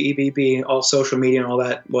 DerekWebb, all social media and all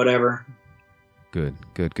that, whatever. Good.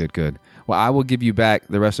 Well, I will give you back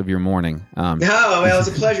the rest of your morning. It was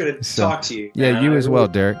a pleasure to talk to you. Yeah, you as well,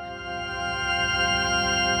 Derek.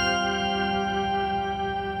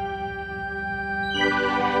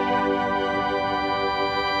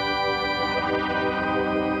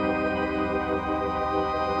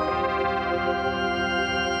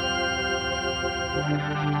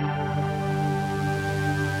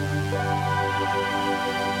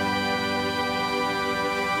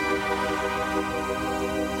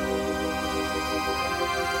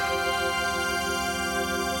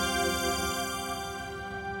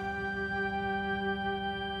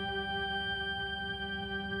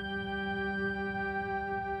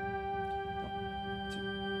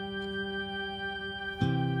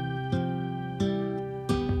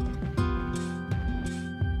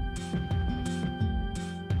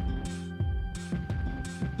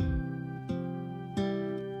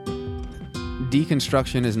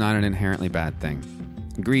 Deconstruction is not an inherently bad thing.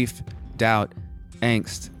 Grief, doubt,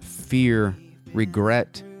 angst, fear,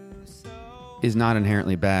 regret is not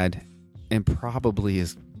inherently bad and probably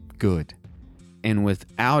is good. And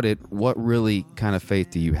without it, what really kind of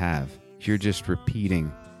faith do you have? You're just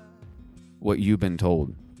repeating what you've been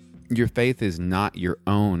told. Your faith is not your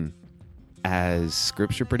own, as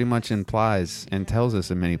Scripture pretty much implies and tells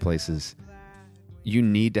us in many places. You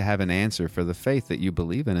need to have an answer for the faith that you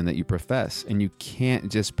believe in and that you profess, and you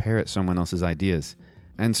can't just parrot someone else's ideas.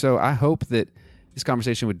 And so I hope that this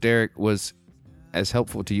conversation with Derek was as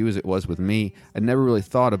helpful to you as it was with me. I never really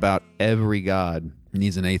thought about every God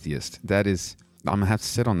needs an atheist. I'm going to have to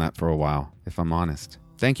sit on that for a while, if I'm honest.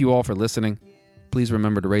 Thank you all for listening. Please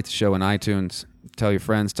remember to rate the show in iTunes. Tell your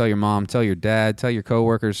friends, tell your mom, tell your dad, tell your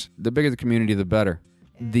coworkers. The bigger the community, the better.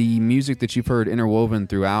 The music that you've heard interwoven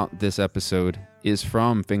throughout this episode is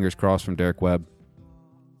from Fingers Crossed from Derek Webb.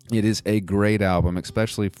 It is a great album,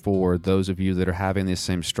 especially for those of you that are having these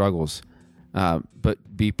same struggles. But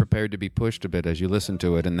be prepared to be pushed a bit as you listen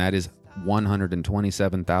to it, and that is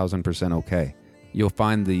 127,000% okay. You'll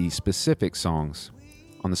find the specific songs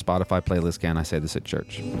on the Spotify playlist, Can I Say This at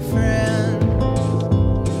Church? Friend,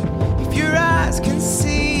 if your eyes can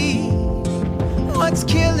see what's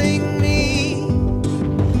killing me,